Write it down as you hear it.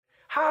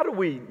How do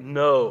we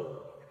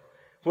know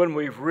when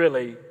we've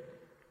really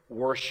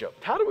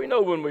worshiped? How do we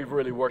know when we've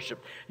really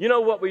worshiped? You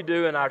know what we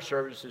do in our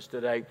services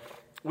today?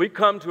 We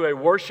come to a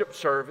worship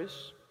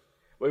service.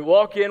 We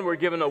walk in, we're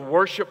given a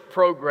worship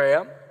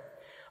program.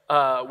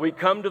 We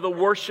come to the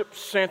worship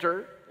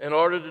center in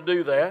order to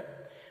do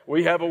that.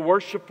 We have a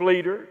worship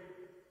leader.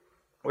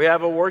 We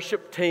have a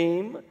worship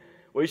team.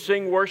 We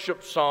sing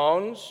worship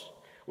songs.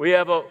 We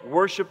have a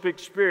worship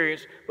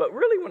experience. But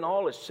really, when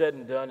all is said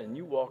and done and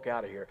you walk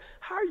out of here,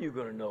 how are you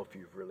going to know if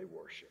you've really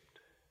worshiped?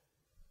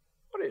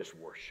 What is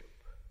worship?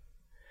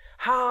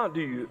 How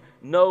do you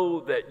know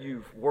that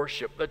you've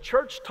worshiped? The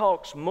church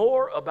talks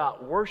more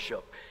about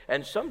worship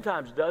and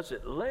sometimes does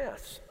it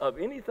less of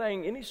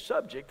anything, any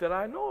subject that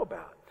I know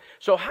about.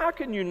 So how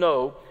can you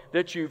know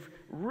that you've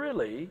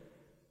really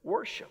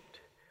worshiped?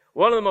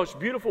 One of the most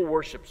beautiful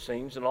worship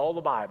scenes in all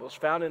the Bible is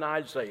found in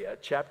Isaiah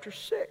chapter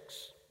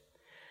 6.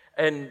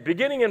 And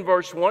beginning in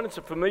verse 1, it's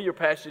a familiar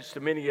passage to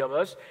many of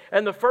us.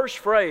 And the first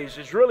phrase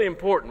is really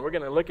important. We're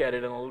going to look at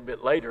it in a little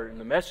bit later in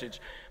the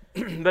message.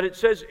 But it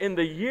says, in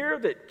the year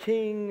that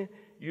King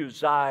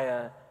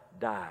Uzziah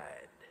died,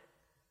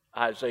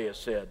 Isaiah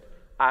said,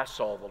 I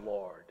saw the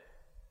Lord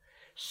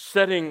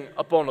sitting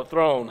upon a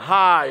throne,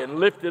 high and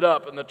lifted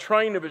up, and the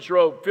train of his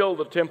robe filled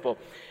the temple.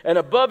 And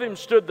above him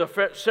stood the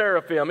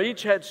seraphim.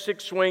 Each had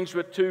 6 wings,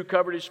 with 2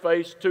 covered his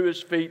face, 2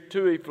 his feet,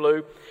 2 he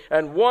flew.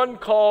 And one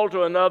called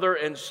to another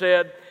and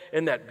said,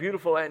 in that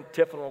beautiful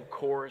antiphonal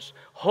chorus,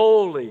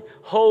 Holy,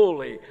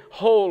 holy,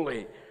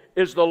 holy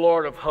is the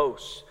Lord of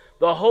hosts.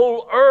 The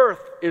whole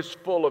earth is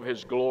full of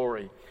his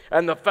glory.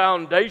 And the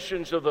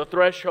foundations of the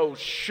threshold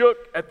shook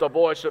at the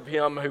voice of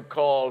him who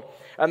called.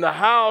 And the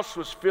house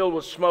was filled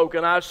with smoke.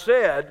 And I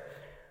said,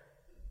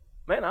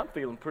 man, I'm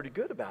feeling pretty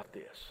good about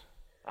this.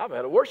 I've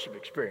had a worship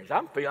experience.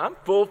 I'm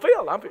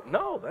fulfilled.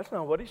 No, that's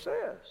not what he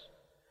says.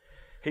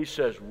 He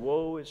says,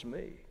 woe is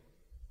me.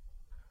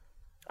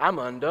 I'm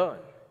undone.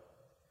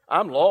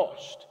 I'm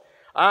lost.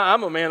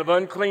 I'm a man of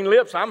unclean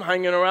lips. I'm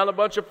hanging around a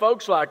bunch of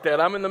folks like that.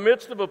 I'm in the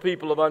midst of a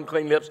people of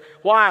unclean lips.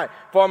 Why?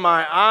 For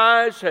my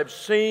eyes have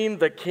seen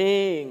the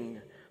King,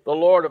 the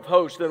Lord of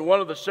hosts. Then one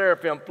of the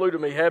seraphim flew to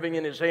me, having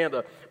in his hand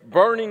a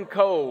burning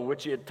coal,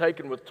 which he had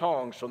taken with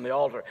tongs from the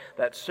altar.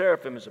 That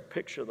seraphim is a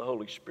picture of the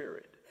Holy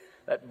Spirit.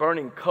 That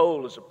burning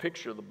coal is a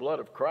picture of the blood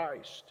of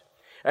Christ.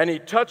 And he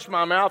touched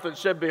my mouth and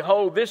said,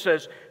 behold, this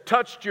has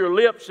touched your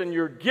lips, and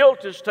your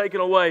guilt is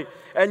taken away,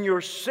 and your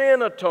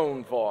sin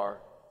atoned for.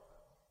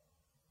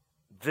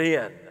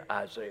 Then,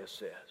 Isaiah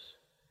says,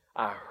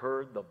 I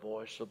heard the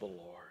voice of the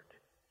Lord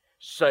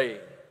saying,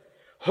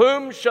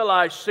 whom shall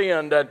I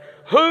send, and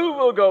who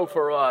will go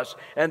for us?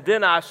 And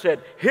then I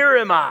said, here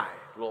am I,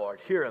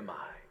 Lord, here am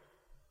I.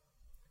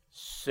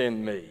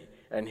 Send me.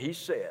 And he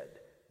said,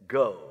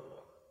 go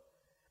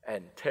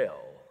and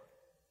tell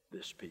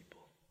this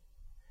people.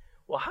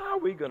 Well, how are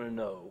we going to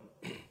know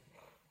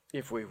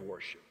if we've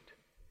worshiped?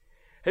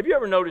 Have you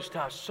ever noticed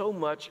how so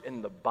much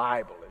in the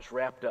Bible is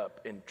wrapped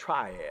up in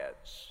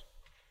triads?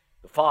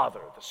 The Father,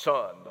 the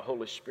Son, the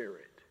Holy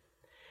Spirit.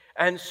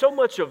 And so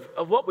much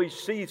of what we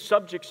see,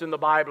 subjects in the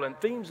Bible and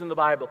themes in the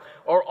Bible,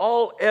 are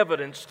all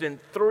evidenced in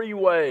 3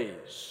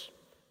 ways.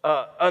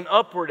 An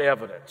upward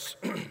evidence,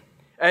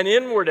 an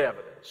inward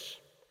evidence,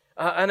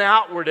 an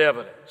outward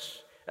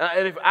evidence.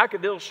 And if I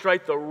could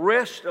illustrate the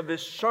rest of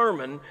this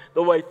sermon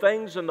the way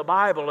things in the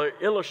Bible are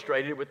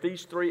illustrated with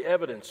these 3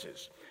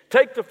 evidences.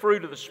 Take the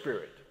fruit of the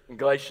Spirit in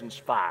Galatians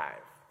 5,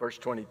 verse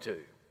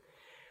 22.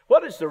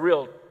 What is the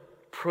real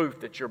proof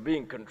that you're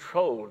being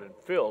controlled and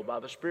filled by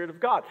the Spirit of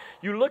God?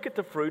 You look at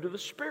the fruit of the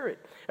Spirit,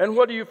 and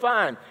what do you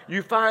find?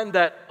 You find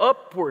that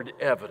upward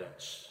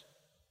evidence: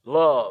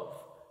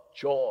 love,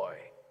 joy,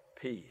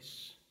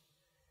 peace.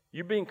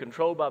 You being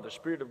controlled by the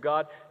Spirit of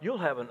God, you'll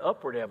have an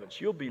upward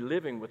evidence. You'll be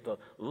living with the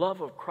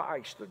love of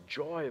Christ, the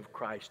joy of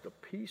Christ, the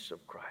peace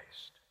of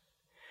Christ.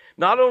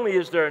 Not only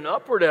is there an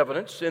upward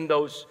evidence in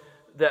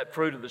that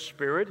fruit of the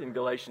Spirit in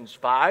Galatians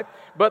 5,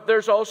 but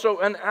there's also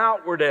an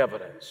outward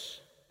evidence.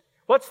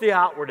 What's the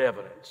outward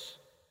evidence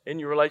in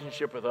your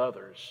relationship with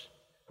others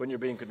when you're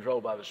being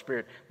controlled by the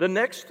Spirit? The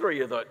next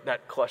 3 of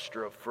that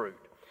cluster of fruit.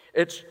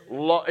 It's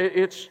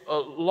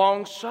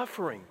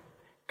long-suffering,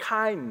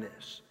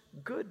 kindness,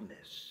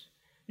 goodness.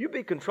 You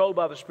be controlled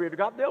by the Spirit of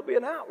God, there'll be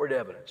an outward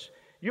evidence.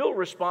 You'll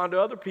respond to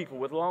other people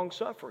with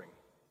long-suffering,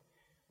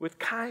 with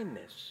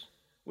kindness,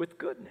 with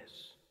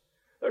goodness.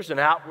 There's an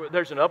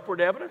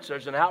upward evidence,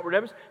 there's an outward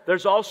evidence,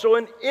 there's also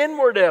an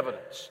inward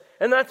evidence.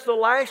 And that's the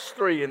last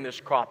 3 in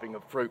this cropping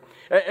of fruit.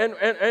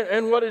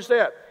 And what is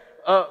that?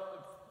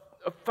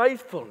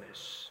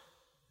 Faithfulness,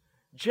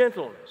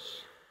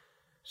 gentleness,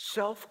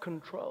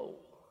 self-control.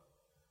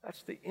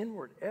 That's the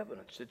inward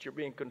evidence that you're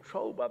being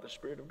controlled by the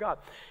Spirit of God.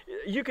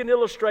 You can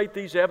illustrate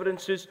these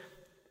evidences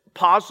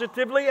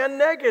positively and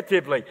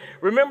negatively.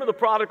 Remember the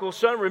prodigal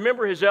son?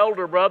 Remember his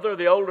elder brother,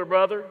 the older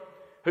brother,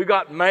 who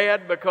got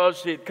mad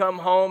because he'd come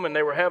home and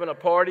they were having a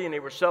party and they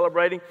were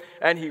celebrating,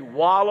 and he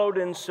wallowed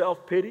in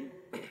self-pity?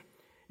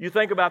 You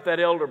think about that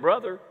elder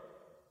brother.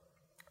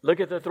 Look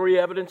at the 3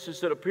 evidences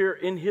that appear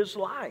in his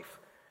life.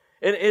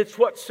 And it's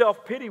what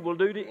self-pity will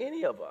do to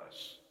any of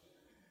us.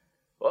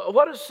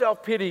 What does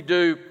self-pity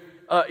do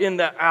in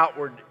the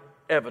outward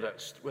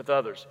evidence with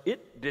others?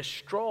 It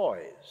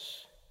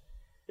destroys.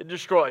 It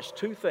destroys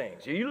two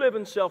things. If you live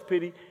in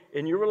self-pity,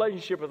 in your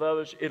relationship with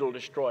others, it'll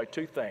destroy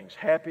two things: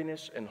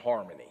 happiness and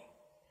harmony.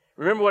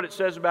 Remember what it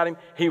says about him?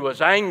 He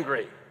was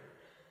angry,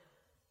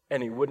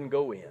 and he wouldn't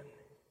go in.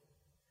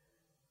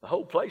 The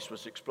whole place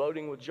was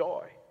exploding with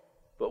joy.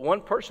 But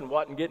one person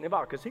wasn't getting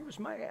involved because he was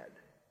mad.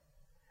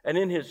 And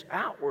in his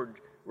outward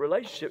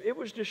relationship, it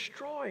was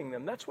destroying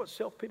them. That's what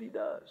self-pity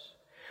does.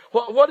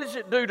 What does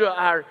it do to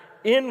our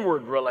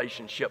inward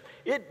relationship?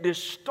 It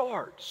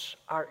distorts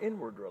our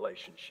inward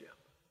relationship.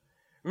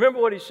 Remember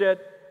what he said?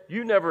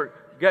 You never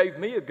gave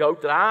me a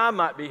goat that I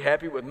might be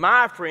happy with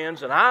my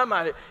friends, and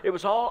it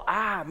was all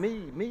I,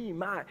 me,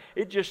 my.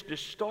 It just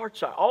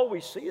distorts all we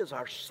see is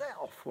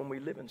ourself when we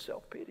live in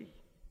self-pity.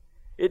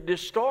 It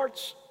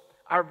distorts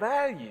our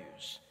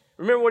values.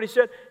 Remember what he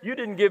said? You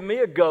didn't give me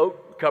a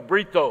goat,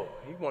 cabrito.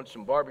 He wanted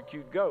some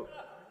barbecued goat.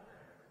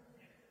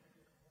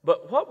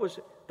 But what was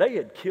it? They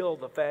had killed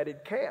the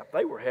fatted calf.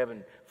 They were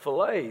having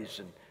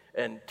fillets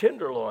and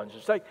tenderloins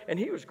and steak, and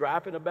he was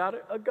griping about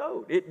a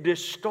goat. It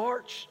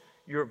distorts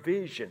your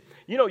vision.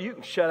 You know, you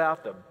can shut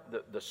out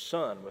the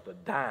sun with a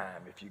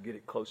dime if you get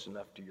it close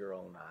enough to your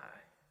own eye.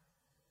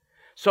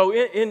 So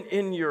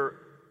in your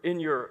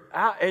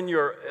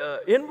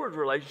inward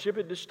relationship,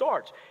 it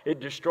distorts.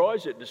 It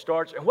destroys, it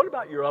distorts. And what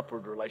about your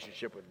upward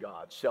relationship with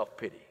God?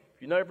 Self-pity.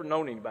 If you've never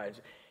known anybody,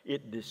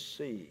 it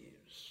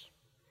deceives.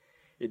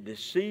 It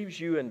deceives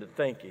you into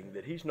thinking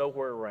that he's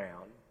nowhere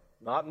around,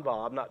 not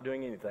involved, not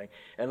doing anything.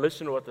 And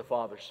listen to what the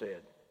father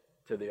said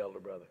to the elder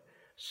brother.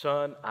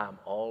 Son, I'm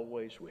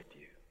always with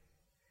you.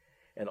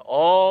 And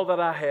all that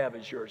I have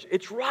is yours.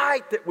 It's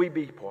right that we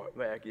be part.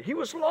 He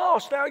was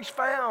lost, now he's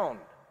found.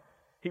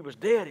 He was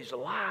dead, he's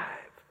alive.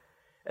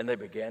 And they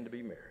began to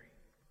be married.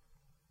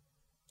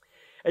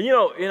 And you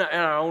know, in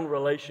our own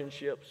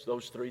relationships,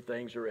 those three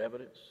things are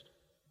evidenced.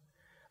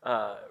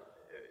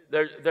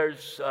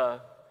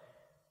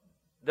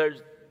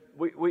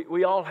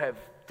 We all have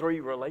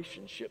three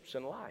relationships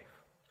in life.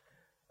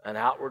 An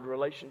outward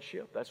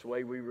relationship, that's the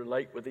way we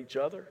relate with each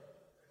other.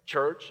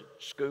 Church,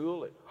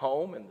 school, at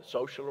home, in the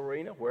social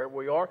arena, wherever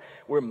we are,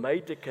 we're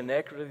made to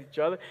connect with each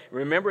other.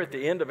 Remember, at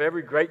the end of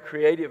every great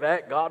creative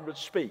act, God would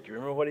speak. You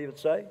remember what he would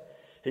say?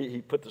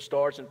 He put the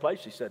stars in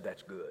place. He said,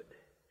 that's good.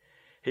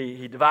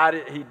 He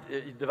divided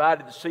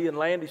the sea and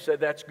land. He said,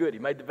 that's good. He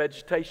made the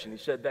vegetation. He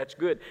said, that's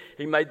good.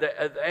 He made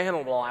the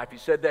animal life. He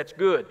said, that's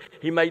good.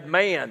 He made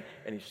man.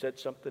 And he said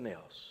something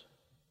else.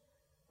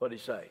 What did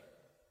he say?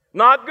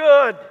 Not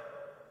good.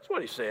 That's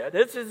what he said.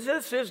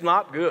 This is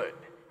not good.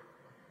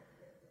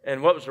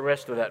 And what was the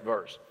rest of that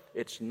verse?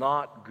 It's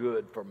not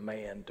good for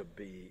man to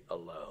be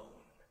alone.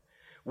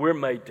 We're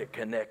made to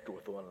connect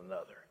with one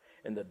another.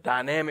 In the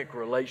dynamic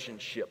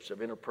relationships of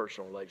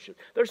interpersonal relationships,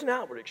 there's an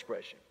outward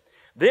expression.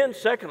 Then,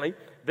 secondly,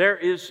 there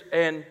is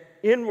an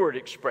inward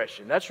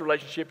expression. That's the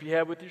relationship you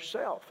have with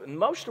yourself. And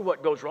most of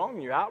what goes wrong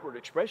in your outward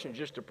expression is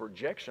just a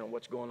projection of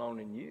what's going on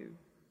in you.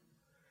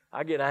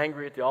 I get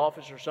angry at the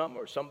office or something,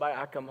 or somebody,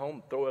 I come home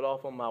and throw it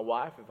off on my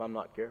wife if I'm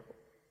not careful.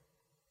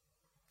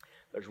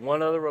 There's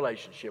one other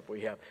relationship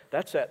we have.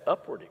 That's that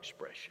upward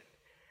expression.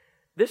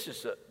 This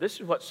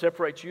is what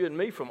separates you and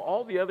me from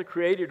all the other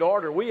created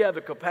order. We have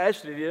the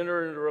capacity to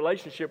enter into a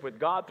relationship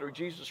with God through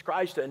Jesus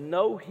Christ and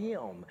know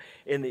Him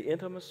in the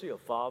intimacy of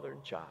father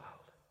and child.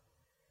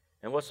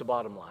 And what's the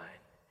bottom line?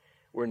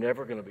 We're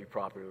never going to be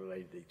properly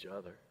related to each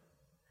other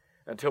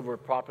until we're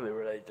properly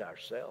related to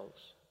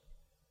ourselves.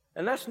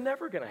 And that's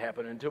never going to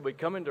happen until we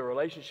come into a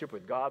relationship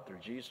with God through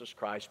Jesus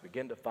Christ,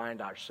 begin to find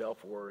our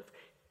self-worth.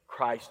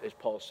 Christ, as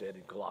Paul said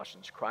in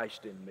Colossians,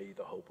 Christ in me,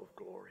 the hope of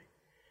glory.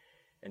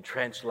 And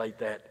translate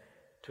that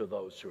to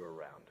those who are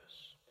around us.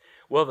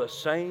 Well, the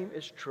same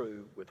is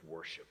true with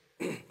worship.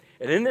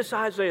 And in this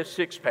Isaiah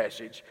 6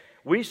 passage,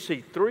 we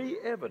see three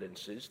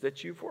evidences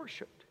that you've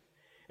worshiped.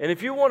 And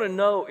if you want to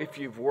know if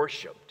you've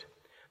worshiped,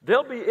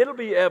 it'll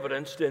be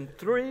evidenced in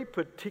three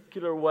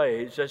particular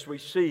ways as we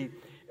see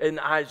in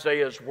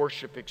Isaiah's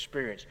worship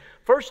experience.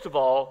 First of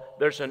all,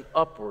 there's an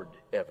upward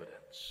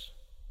evidence.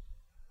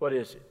 What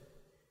is it?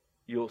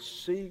 You'll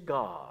see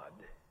God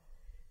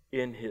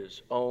in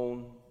His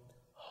own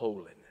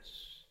holiness.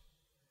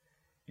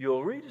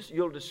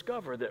 You'll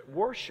discover that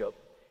worship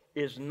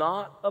is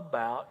not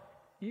about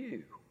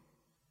you.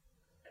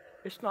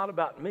 It's not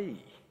about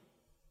me.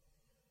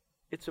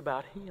 It's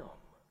about Him.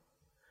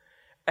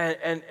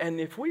 And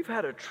if we've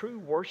had a true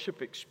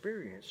worship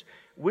experience,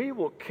 we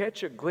will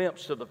catch a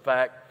glimpse of the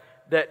fact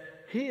that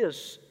He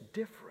is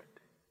different.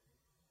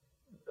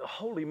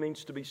 Holy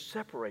means to be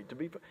separate.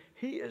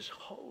 He is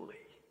holy.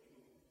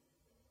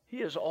 He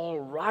is all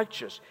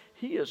righteous.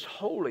 He is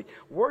holy.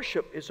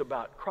 Worship is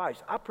about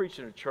Christ. I preached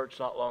in a church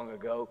not long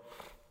ago,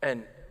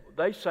 and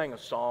they sang a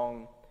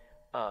song,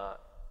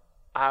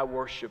 I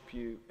worship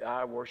you,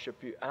 I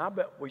worship you. And I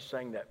bet we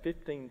sang that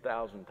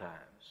 15,000 times.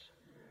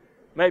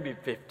 Maybe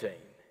 15.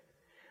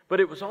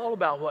 But it was all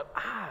about what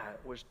I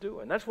was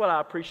doing. That's what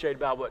I appreciate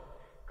about what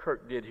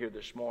Kirk did here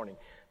this morning.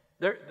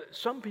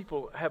 Some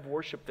people have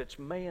worship that's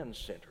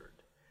man-centered.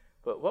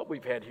 But what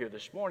we've had here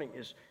this morning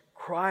is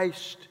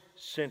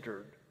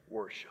Christ-centered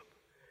worship,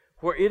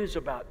 where it is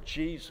about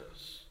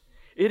Jesus.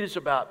 It is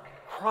about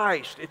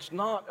Christ. It's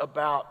not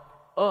about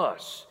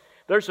us.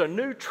 There's a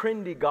new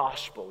trendy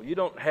gospel. You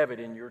don't have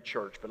it in your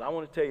church, but I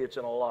want to tell you it's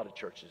in a lot of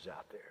churches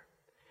out there.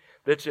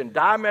 That's in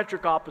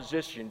diametric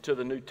opposition to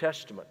the New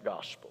Testament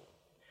gospel.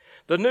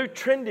 The new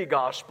trendy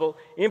gospel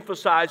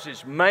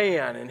emphasizes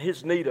man and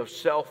his need of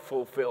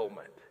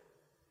self-fulfillment.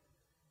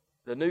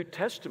 The New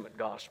Testament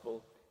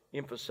gospel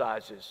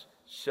emphasizes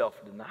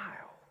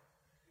self-denial.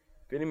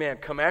 If any man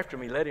come after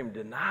me, let him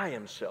deny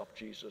himself,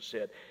 Jesus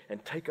said,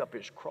 and take up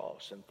his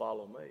cross and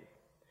follow me.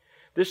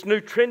 This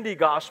new trendy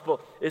gospel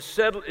is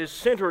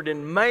centered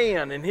in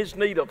man and his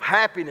need of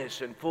happiness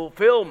and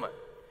fulfillment.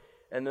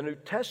 And the New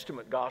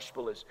Testament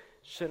gospel is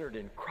centered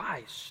in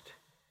Christ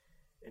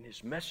and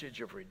his message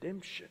of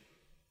redemption.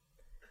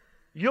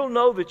 You'll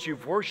know that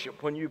you've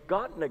worshiped when you've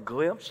gotten a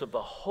glimpse of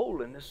the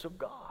holiness of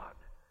God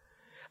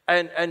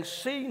and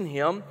seen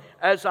him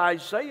as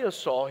Isaiah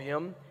saw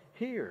him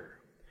here.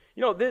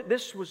 You know,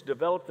 this was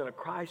developed in a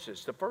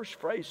crisis. The first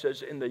phrase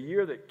says, in the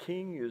year that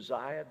King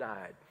Uzziah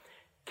died.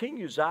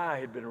 King Uzziah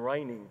had been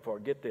reigning for,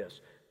 get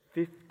this,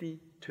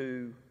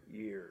 52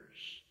 years.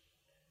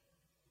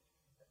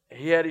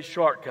 He had his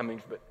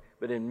shortcomings,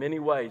 but in many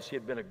ways he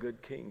had been a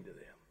good king to them.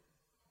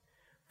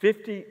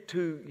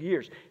 52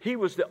 years. He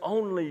was the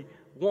only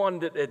one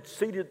that had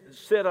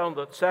sat on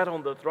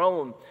the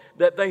throne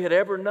that they had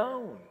ever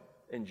known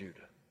in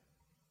Judah.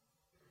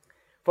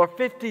 For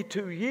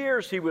 52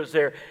 years he was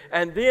there.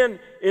 And then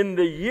in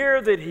the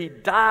year that he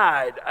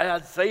died,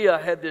 Isaiah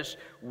had this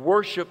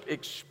worship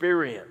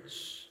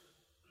experience.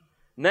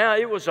 Now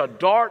it was a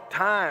dark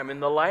time in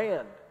the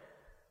land.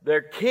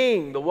 Their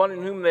king, the one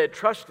in whom they had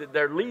trusted,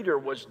 their leader,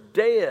 was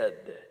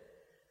dead.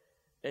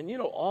 And you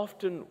know,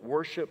 often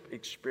worship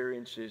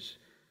experiences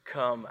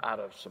come out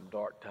of some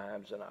dark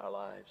times in our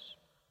lives.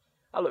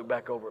 I look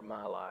back over at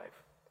my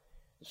life.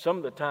 Some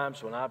of the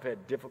times when I've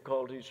had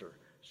difficulties or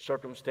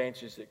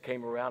circumstances that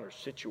came around or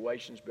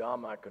situations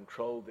beyond my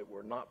control that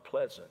were not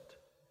pleasant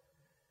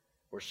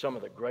were some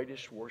of the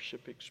greatest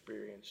worship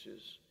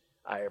experiences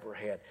I ever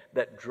had,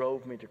 that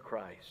drove me to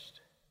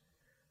Christ,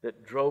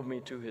 that drove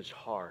me to his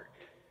heart,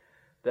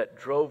 that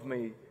drove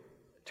me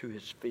to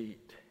his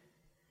feet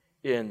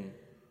in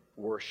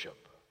worship.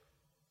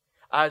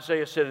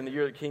 Isaiah said, in the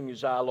year that King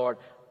Uzziah, Lord,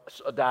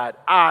 died,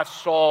 I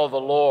saw the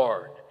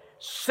Lord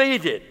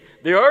seated.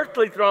 The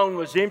earthly throne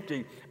was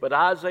empty, but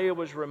Isaiah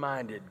was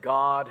reminded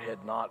God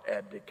had not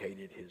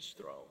abdicated his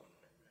throne.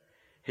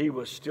 He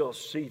was still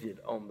seated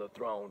on the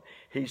throne.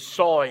 He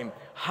saw him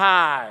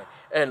high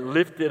and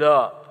lifted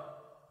up.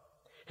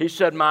 He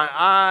said, my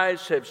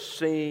eyes have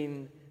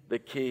seen the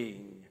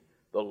King,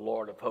 the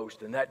Lord of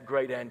hosts. And that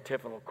great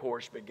antiphonal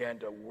chorus began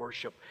to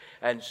worship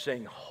and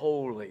sing,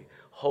 holy,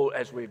 holy,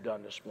 as we've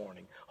done this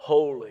morning.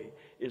 Holy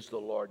is the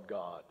Lord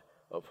God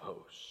of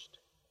hosts.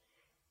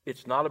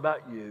 It's not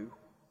about you.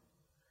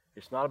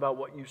 It's not about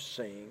what you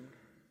sing.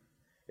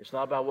 It's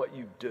not about what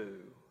you do.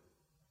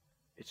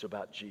 It's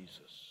about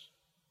Jesus.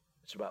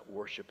 It's about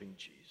worshiping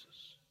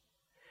Jesus.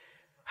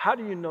 How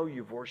do you know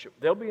you've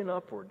worshiped? There'll be an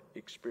upward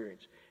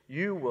experience.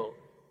 You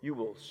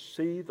will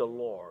see the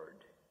Lord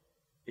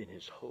in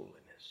his holiness.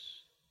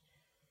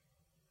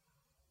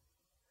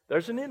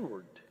 There's an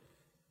inward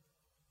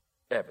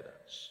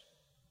evidence.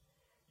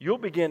 You'll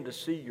begin to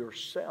see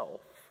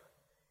yourself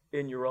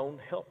in your own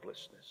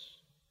helplessness.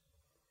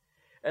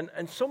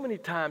 And so many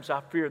times I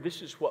fear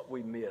this is what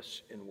we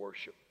miss in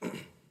worship.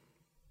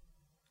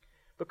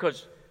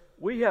 Because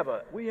we have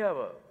a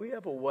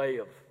way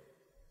of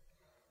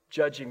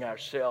judging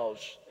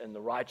ourselves and the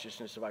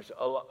righteousness of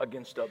ourselves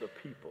against other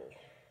people,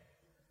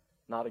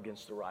 not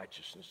against the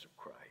righteousness of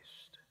Christ.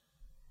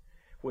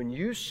 When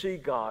you see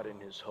God in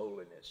his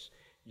holiness,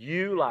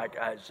 you, like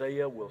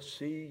Isaiah, will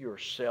see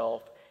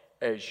yourself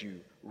as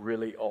you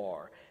really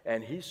are.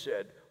 And he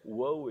said,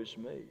 woe is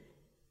me.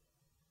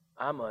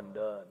 I'm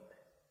undone.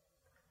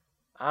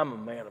 I'm a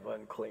man of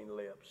unclean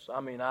lips. I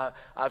mean,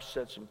 I've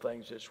said some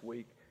things this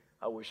week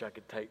I wish I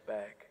could take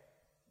back.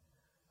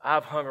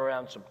 I've hung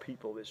around some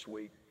people this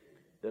week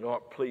that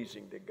aren't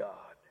pleasing to God.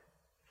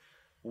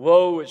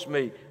 Woe is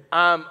me.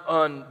 I'm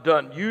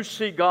undone. You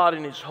see God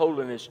in his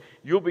holiness.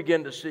 You'll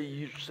begin to see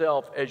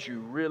yourself as you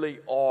really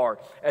are,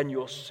 and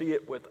you'll see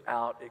it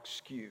without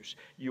excuse.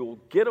 You'll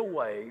get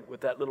away with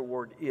that little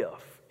word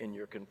if in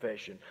your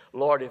confession.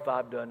 Lord, if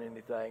I've done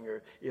anything,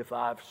 or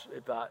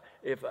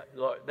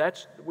Lord,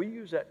 we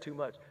use that too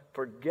much.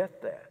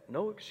 Forget that.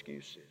 No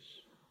excuses.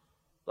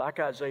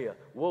 Like Isaiah,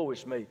 woe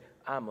is me.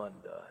 I'm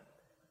undone.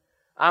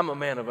 I'm a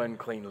man of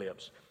unclean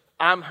lips.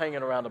 I'm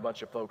hanging around a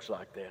bunch of folks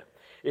like that.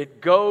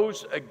 It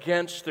goes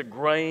against the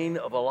grain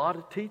of a lot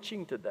of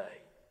teaching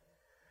today.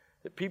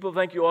 That people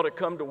think you ought to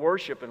come to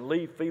worship and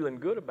leave feeling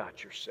good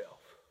about yourself.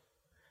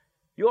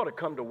 You ought to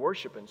come to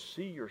worship and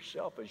see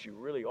yourself as you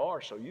really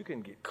are so you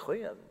can get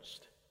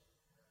cleansed.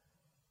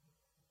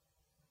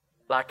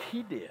 Like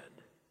he did.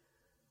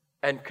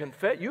 and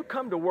confess. You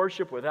come to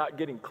worship without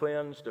getting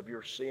cleansed of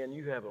your sin,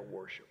 you haven't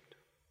worshiped.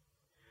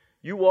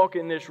 You walk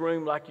in this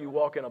room like you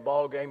walk in a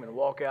ball game and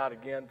walk out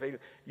again,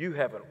 you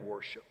haven't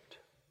worshiped.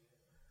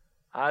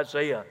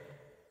 Isaiah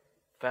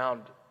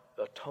found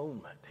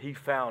atonement. He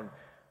found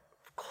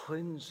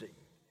cleansing.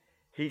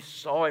 He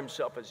saw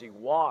himself as he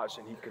was,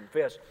 and he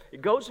confessed.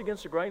 It goes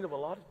against the grain of a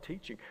lot of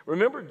teaching.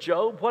 Remember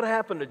Job? What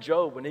happened to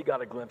Job when he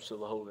got a glimpse of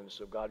the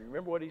holiness of God? You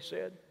remember what he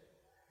said?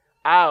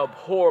 I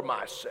abhor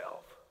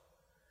myself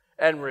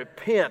and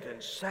repent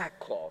in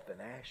sackcloth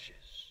and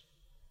ashes.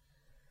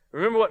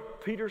 Remember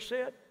what Peter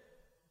said?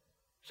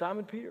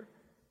 Simon Peter?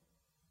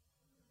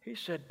 He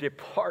said,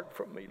 depart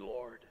from me,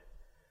 Lord.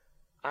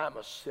 I'm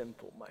a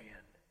sinful man.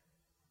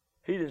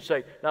 He didn't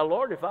say, now,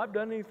 Lord, if I've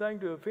done anything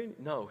to offend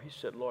you. No, he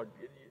said, Lord,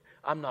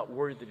 I'm not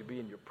worthy to be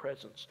in your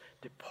presence.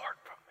 Depart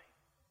from me.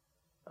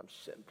 I'm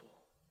sinful.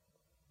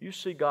 You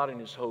see God in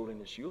His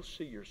holiness, you'll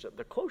see yourself.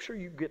 The closer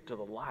you get to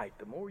the light,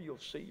 the more you'll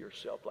see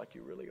yourself like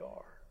you really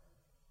are.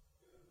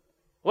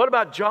 What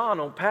about John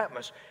on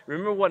Patmos?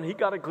 Remember when he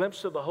got a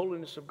glimpse of the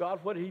holiness of God?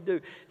 What did he do?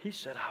 He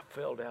said, I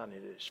fell down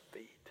at His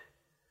feet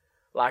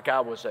like I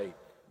was a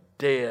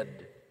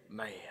dead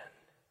man.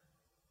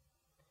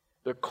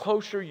 The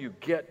closer you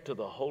get to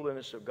the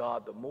holiness of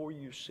God, the more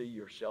you see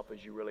yourself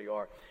as you really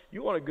are.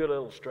 You want a good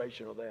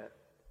illustration of that?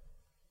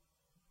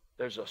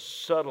 There's a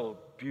subtle,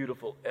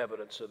 beautiful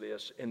evidence of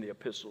this in the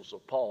epistles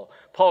of Paul.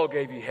 Paul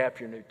gave you half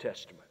your New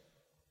Testament.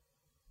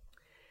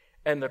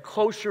 And the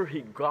closer he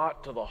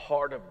got to the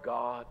heart of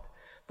God,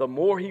 the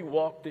more he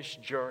walked this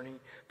journey,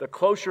 the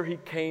closer he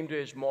came to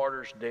his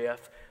martyr's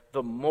death,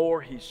 the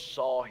more he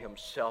saw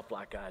himself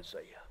like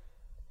Isaiah.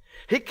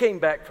 He came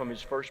back from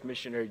his first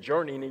missionary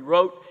journey and he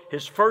wrote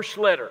his first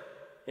letter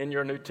in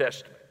your New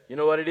Testament. You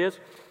know what it is?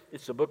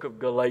 It's the book of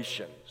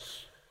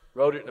Galatians.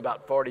 Wrote it in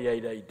about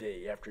 48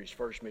 A.D. after his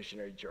first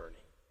missionary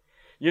journey.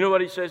 You know what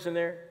he says in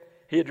there?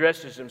 He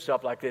addresses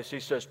himself like this. He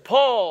says,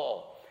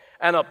 Paul,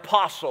 an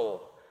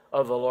apostle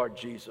of the Lord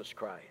Jesus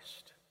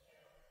Christ.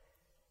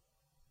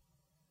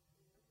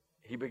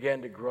 He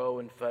began to grow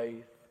in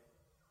faith,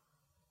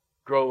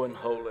 grow in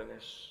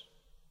holiness.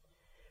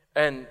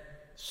 And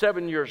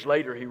 7 years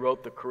later, he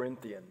wrote the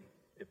Corinthian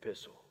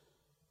epistle,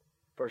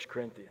 1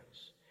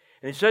 Corinthians.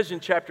 And he says in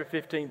chapter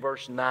 15,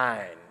 verse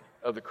 9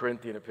 of the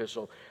Corinthian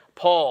epistle,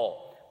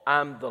 Paul,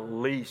 I'm the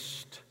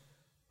least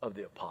of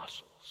the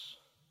apostles.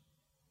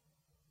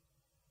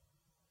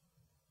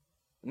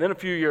 And then a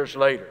few years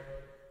later,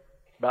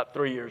 about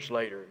 3 years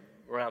later,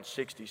 around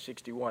 60,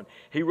 61,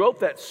 he wrote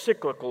that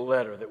cyclical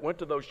letter that went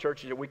to those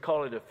churches, and we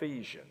call it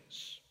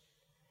Ephesians.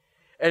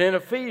 And in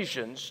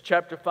Ephesians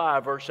chapter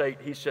 5, verse 8,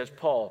 he says,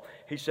 Paul,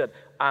 he said,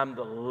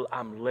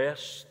 I'm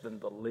less than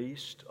the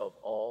least of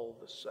all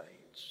the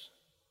saints.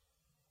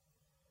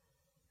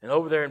 And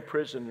over there in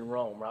prison in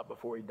Rome, right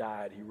before he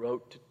died, he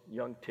wrote to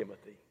young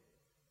Timothy.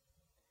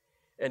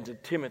 And to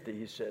Timothy,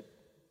 he said,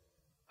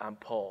 I'm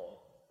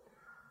Paul.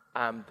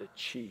 I'm the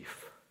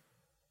chief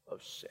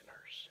of sinners.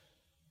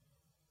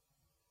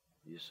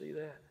 You see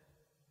that?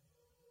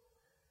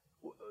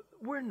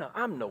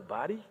 I'm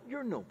nobody.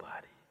 You're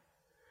nobody.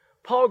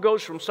 Paul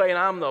goes from saying,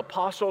 I'm the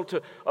apostle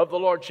of the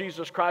Lord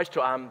Jesus Christ,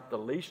 to I'm the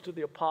least of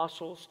the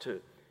apostles,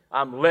 to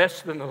I'm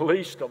less than the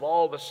least of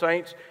all the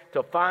saints,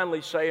 to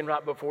finally saying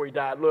right before he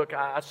died, look,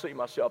 I see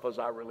myself as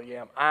I really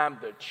am. I'm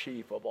the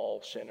chief of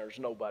all sinners.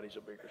 Nobody's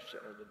a bigger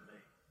sinner than me.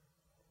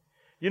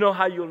 You know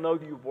how you'll know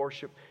that you've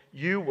worshiped?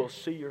 You will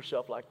see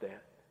yourself like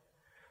that.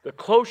 The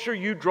closer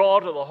you draw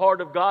to the heart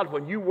of God,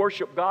 when you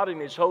worship God in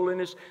His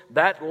holiness,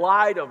 that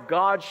light of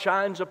God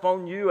shines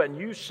upon you and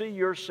you see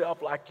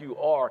yourself like you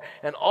are.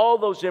 And all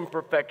those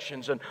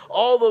imperfections and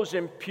all those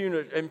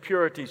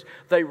impurities,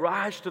 they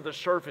rise to the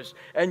surface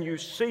and you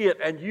see it,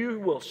 and you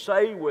will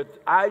say with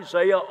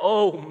Isaiah,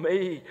 oh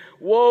me,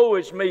 woe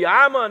is me,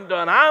 I'm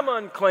undone, I'm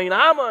unclean,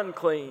 I'm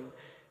unclean.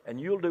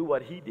 And you'll do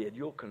what he did.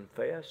 You'll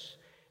confess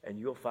and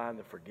you'll find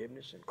the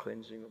forgiveness and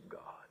cleansing of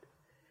God.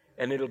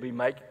 And it'll be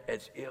made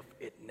as if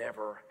it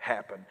never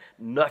happened.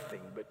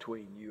 Nothing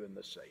between you and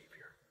the Savior.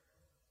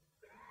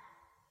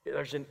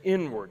 There's an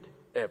inward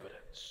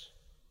evidence.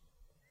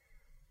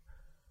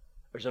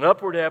 There's an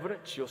upward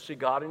evidence. You'll see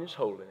God in His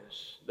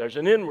holiness. There's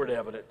an inward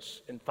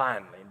evidence. And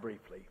finally, and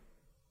briefly,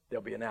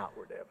 there'll be an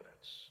outward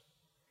evidence.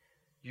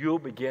 You'll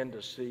begin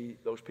to see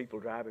those people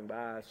driving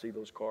by, see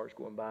those cars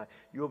going by.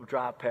 You'll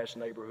drive past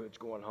neighborhoods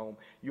going home.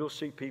 You'll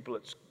see people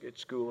at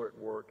school or at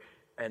work.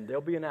 And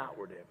there'll be an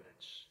outward evidence.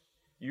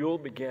 You'll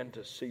begin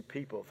to see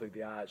people through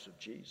the eyes of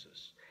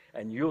Jesus.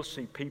 And you'll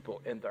see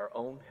people in their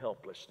own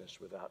helplessness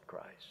without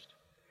Christ.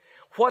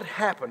 What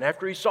happened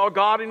after he saw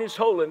God in His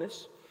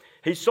holiness?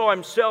 He saw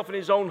himself in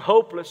his own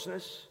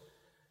hopelessness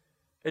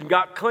and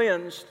got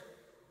cleansed.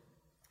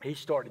 He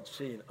started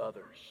seeing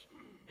others.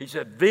 He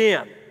said,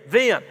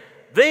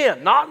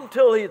 then, not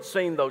until he had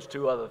seen those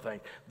two other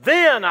things,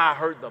 then I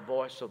heard the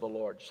voice of the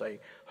Lord saying,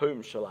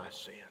 whom shall I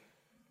send?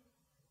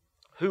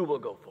 Who will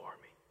go for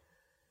me?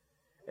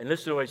 And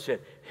listen to what he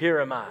said. Here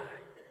am I.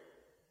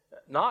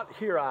 Not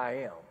here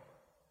I am.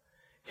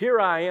 Here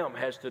I am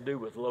has to do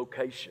with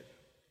location.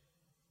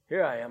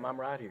 Here I am. I'm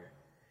right here.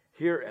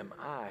 Here am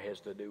I has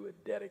to do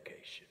with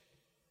dedication.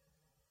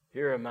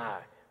 Here am I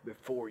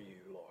before you,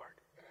 Lord.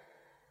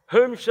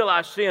 Whom shall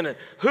I send, and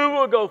who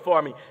will go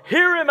for me?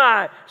 Here am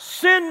I.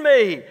 Send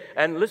me.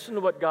 And listen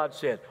to what God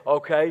said.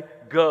 Okay,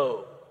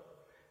 go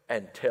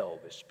and tell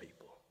this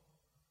people.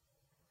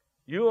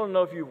 You want to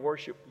know if you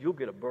worship, you'll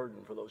get a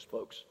burden for those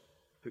folks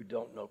who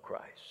don't know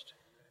Christ.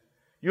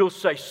 You'll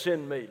say,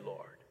 send me,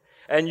 Lord.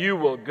 And you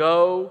will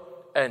go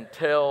and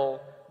tell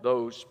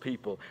those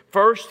people.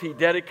 First, he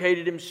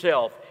dedicated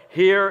himself.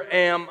 Here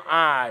am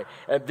I.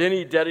 And then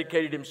he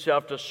dedicated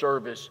himself to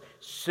service.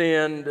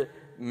 Send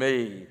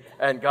me.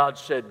 And God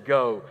said,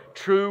 go.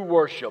 True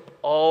worship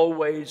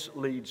always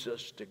leads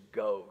us to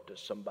go to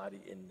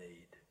somebody in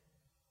need.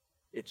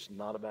 It's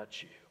not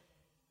about you.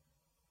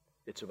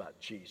 It's about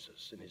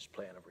Jesus and his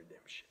plan of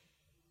redemption.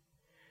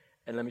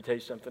 And let me tell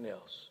you something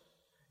else.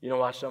 You know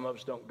why some of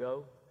us don't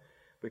go?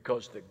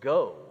 Because the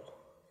go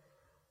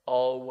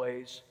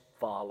always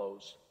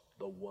follows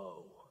the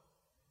woe.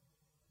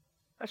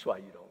 That's why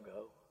you don't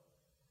go.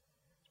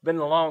 It's been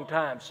a long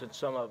time since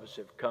some of us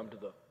have come to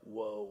the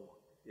woe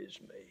is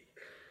me,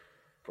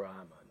 for I'm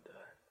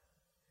undone.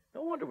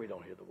 No wonder we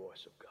don't hear the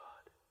voice of God.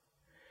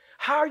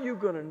 How are you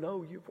going to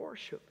know you've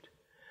worshiped?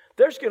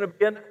 There's going to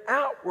be an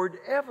outward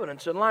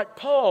evidence. And like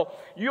Paul,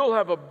 you'll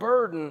have a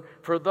burden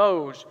for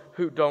those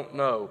who don't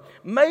know.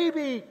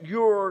 Maybe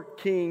your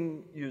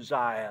King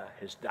Uzziah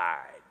has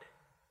died.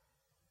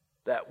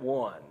 That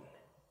one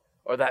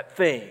or that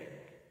thing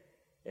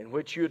in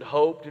which you'd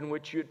hoped, in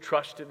which you'd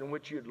trusted, in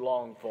which you'd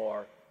longed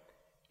for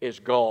is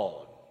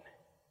gone.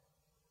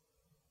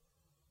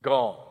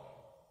 Gone.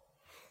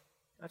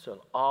 That's an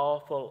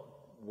awful,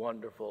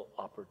 wonderful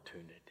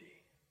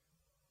opportunity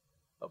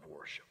of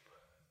worship.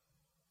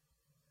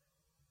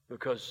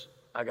 Because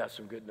I got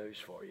some good news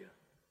for you.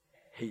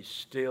 He's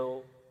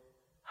still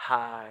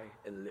high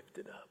and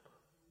lifted up.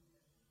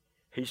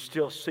 He's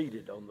still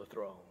seated on the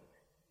throne.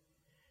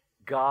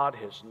 God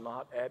has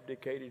not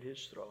abdicated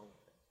his throne.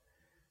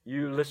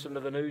 You listen to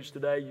the news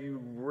today, you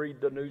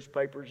read the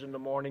newspapers in the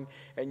morning,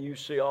 and you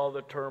see all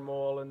the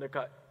turmoil in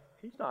the...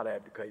 He's not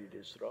abdicated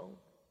his throne.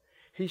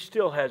 He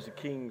still has the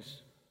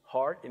king's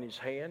heart in his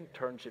hand,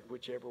 turns it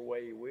whichever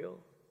way he will.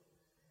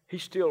 He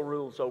still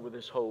rules over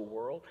this whole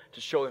world to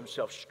show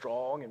himself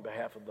strong in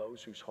behalf of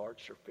those whose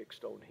hearts are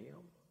fixed on him.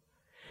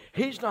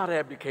 He's not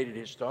abdicated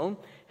his throne.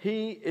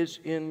 He is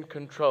in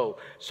control.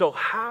 So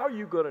how are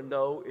you going to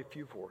know if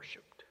you've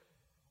worshiped?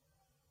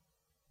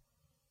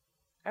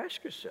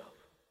 Ask yourself,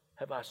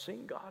 have I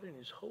seen God in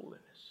his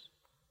holiness?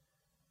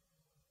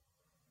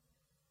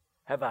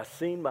 Have I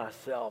seen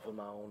myself in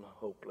my own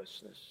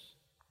hopelessness?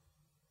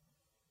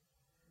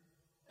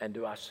 And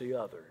do I see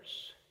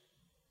others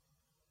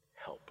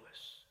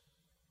helpless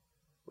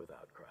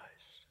without Christ?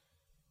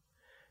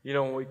 You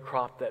know, when we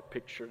crop that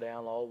picture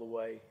down all the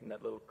way in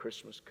that little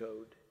Christmas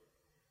code,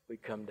 we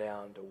come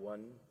down to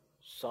one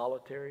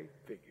solitary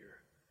figure.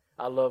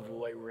 I love the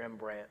way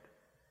Rembrandt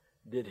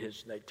did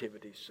his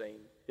nativity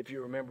scene. If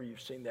you remember,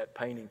 you've seen that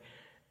painting.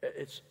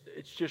 It's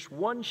just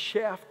one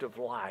shaft of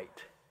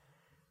light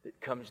that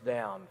comes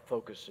down,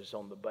 focuses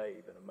on the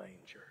babe in a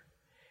manger.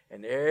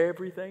 And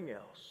everything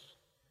else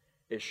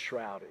is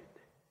shrouded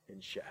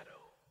in shadow.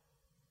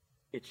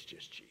 It's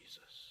just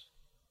Jesus.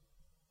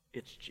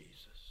 It's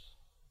Jesus.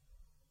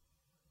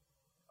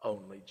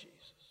 Only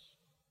Jesus.